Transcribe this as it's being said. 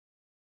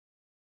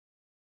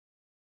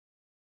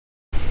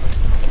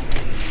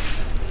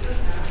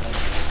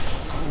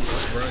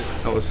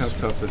Tell us, how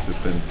tough has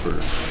it been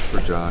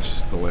for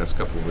Josh the last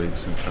couple of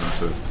weeks in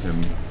terms of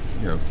him,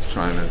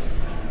 trying to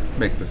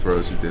make the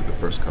throws he did the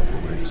first couple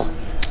of weeks?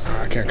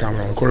 I can't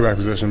comment on the quarterback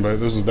position, but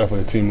this was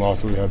definitely a team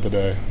loss that we had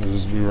today.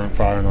 We weren't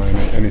firing on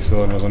any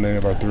cylinders on any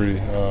of our three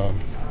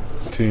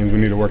teams. We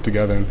need to work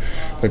together and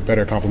play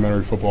better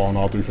complementary football in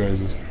all three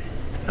phases.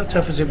 How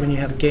tough is it when you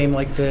have a game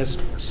like this,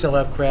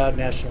 sellout crowd,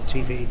 national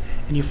TV,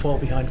 and you fall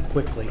behind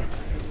quickly,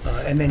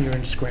 and then you're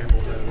in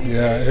scramble mode?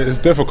 Yeah, it's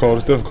difficult.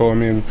 It's difficult. I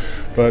mean,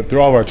 but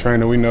through all of our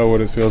training, we know what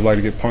it feels like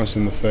to get punched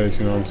in the face.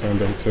 You know what I'm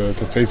saying?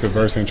 To face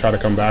adversity and try to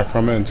come back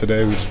from it. And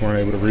today we just weren't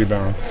able to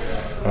rebound.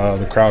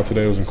 The crowd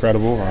today was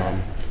incredible.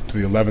 To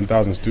the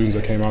 11,000 students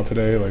that came out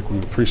today, we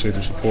appreciate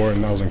the support,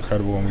 and that was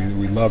incredible. And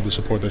we love the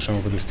support they're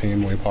showing for this team.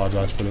 And we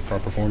apologize for our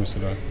performance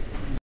today.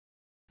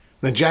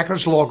 The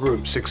Jackledge Law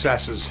Group's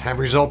successes have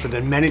resulted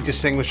in many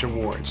distinguished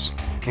awards,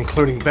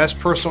 including Best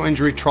Personal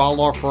Injury Trial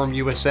Law Firm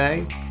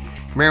USA,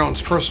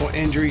 Maryland's Personal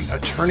Injury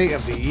Attorney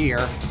of the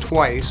Year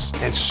twice,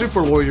 and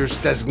Super Lawyers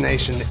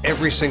designation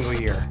every single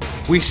year.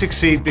 We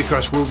succeed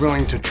because we're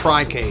willing to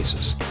try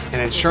cases, and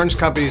insurance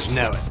companies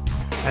know it.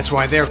 That's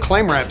why their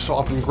claim reps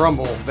often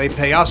grumble they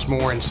pay us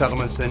more in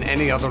settlements than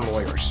any other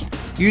lawyers.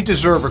 You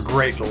deserve a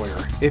great lawyer.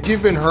 If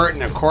you've been hurt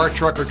in a car,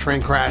 truck, or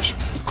train crash,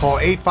 call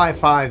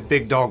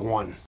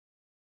 855-BIG-DOG-1.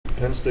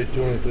 Penn State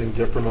do anything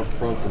different up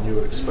front than you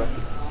had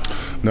expected?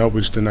 No,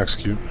 we just didn't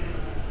execute.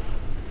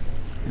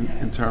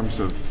 In terms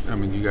of,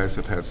 you guys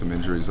have had some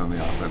injuries on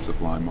the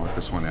offensive line.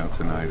 Marcus went out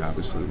tonight,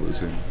 obviously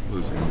losing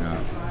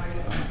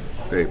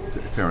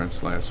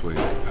Terrence last week,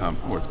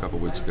 or a couple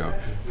of weeks ago.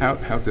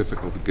 How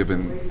difficult,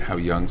 given how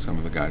young some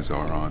of the guys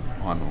are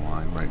on the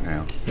line right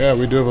now? Yeah,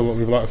 we do have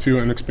a few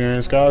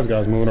inexperienced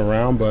guys moving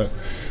around, but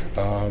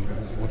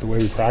with the way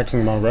we practice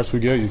and the amount of reps we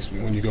get,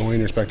 when you go in,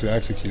 you're expected to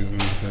execute,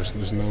 and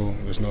there's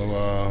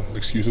no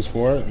excuses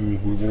for it. And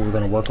we're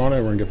going to work on it.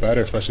 We're going to get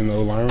better, especially in the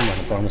O-line room. I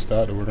can promise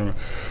that we're going to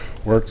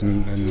work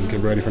and get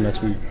ready for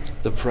next week.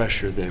 The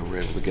pressure they were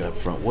able to get up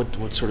front, what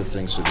sort of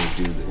things did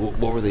they do?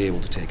 What were they able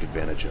to take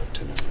advantage of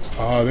tonight?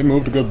 They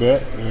moved a good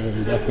bit.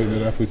 They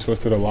definitely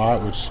twisted a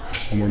lot, which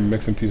when we're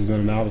mixing pieces in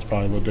and out, it's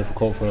probably a little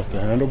difficult for us to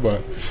handle.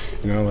 But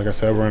like I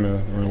said, we're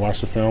gonna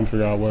watch the film,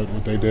 figure out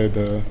what they did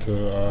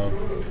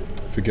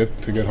to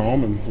get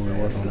home, and we're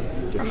gonna work on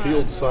it. The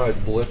field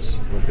side blitz,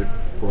 it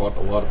brought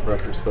a lot of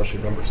pressure,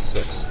 especially number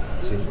 6.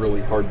 It seemed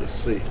really hard to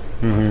see.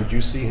 Did you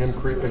see him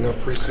creeping up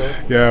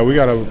pre-snap? Yeah, we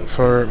got on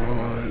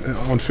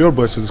field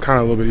blitzes, it's kind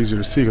of a little bit easier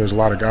to see because there's a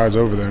lot of guys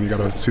over there, and you got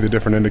to see the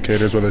different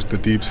indicators, whether it's the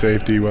deep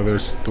safety, whether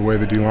it's the way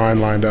the D-line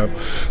lined up.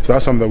 So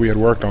that's something that we had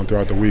worked on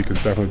throughout the week, is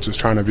definitely just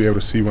trying to be able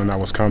to see when that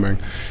was coming,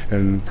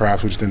 and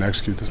perhaps we just didn't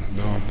execute this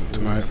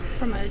tonight.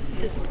 From a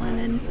discipline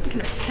and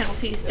kind of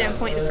penalty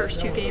standpoint, the first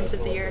 2 games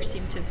of the year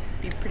seem to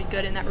be pretty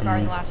good in that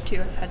regard. The last 2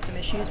 have had some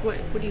issues. What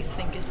do you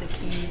think is the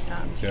key to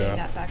getting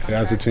that back on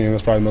track? As a team,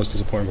 that's probably the most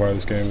disappointing part of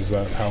this game, is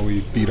that how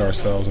we beat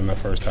ourselves in that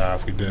first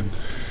half.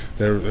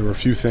 There were a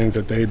few things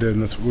that they did,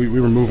 and we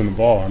were moving the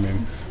ball.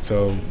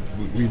 So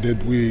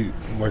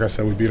like I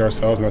said, we beat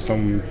ourselves, and that's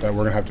something that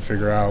we're gonna have to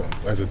figure out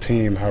as a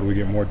team. How do we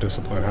get more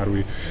discipline? How do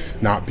we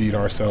not beat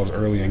ourselves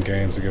early in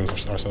games to give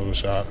ourselves a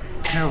shot?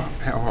 How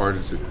hard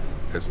is it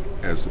as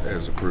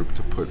a group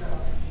to put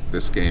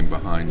this game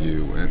behind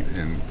you,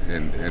 and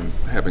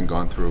having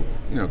gone through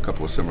a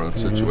couple of similar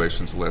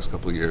situations the last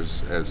couple of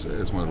years as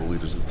one of the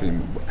leaders of the team,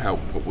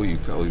 what will you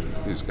tell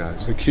these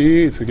guys? The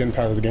key to getting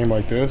past a game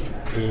like this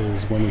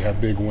is when we have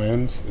big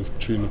wins, is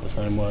treating it the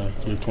same way.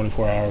 So we have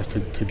 24 hours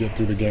to get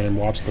through the game,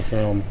 watch the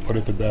film, put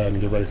it to bed,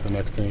 and get ready for the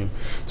next team.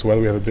 So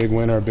whether we have a big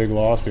win or a big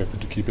loss, we have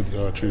to keep it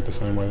treated the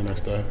same way the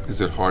next day.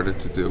 Is it harder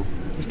to do?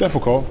 It's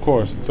difficult, of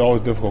course. It's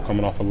always difficult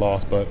coming off a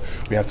loss, but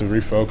we have to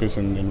refocus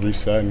and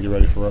reset and get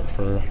ready for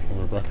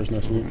Rutgers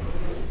next week.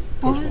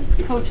 What was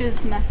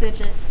Coach's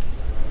message at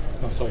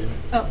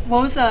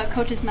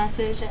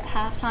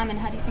halftime, and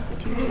how do you think the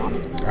team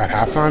responded to that?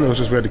 At halftime, it was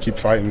just we had to keep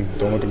fighting.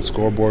 Don't look at the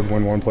scoreboard.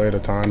 Win one play at a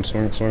time.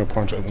 Swing a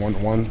punch at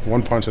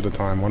one punch at a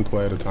time. One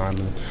play at a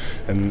time,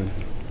 and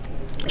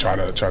try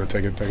to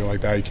take it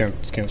like that. You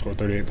can't score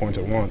 38 points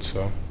at once.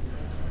 So.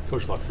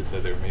 Coach Luxley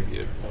said there may be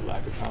a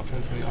lack of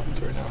confidence in the offense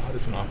right now. How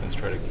does an offense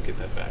try to get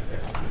that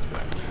confidence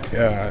back?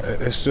 Yeah,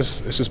 it's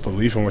just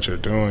belief in what you're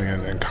doing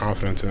and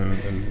confidence,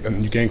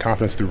 and you gain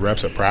confidence through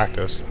reps at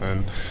practice.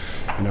 And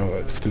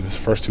through the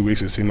first 2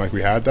 weeks, it seemed like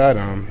we had that.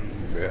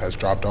 It has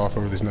dropped off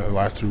over these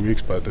last 3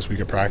 weeks, but this week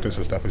of practice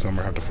is definitely something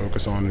we have to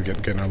focus on and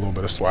getting a little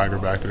bit of swagger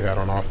back that we had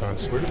on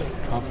offense. Where did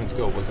that confidence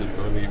go? Was it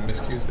early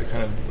miscues that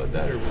kind of led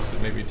that, or was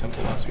it maybe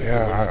Temple last week?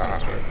 Yeah,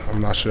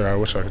 I'm not sure. I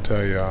wish I could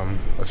tell you.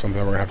 That's something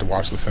that we're going to have to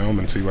watch the film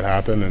and see what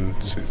happened and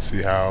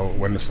see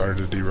when it started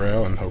to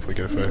derail and hopefully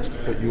get it fixed.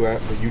 But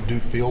you do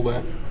feel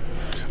that?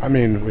 We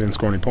didn't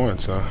score any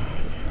points, so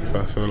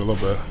I feel it a little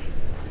bit.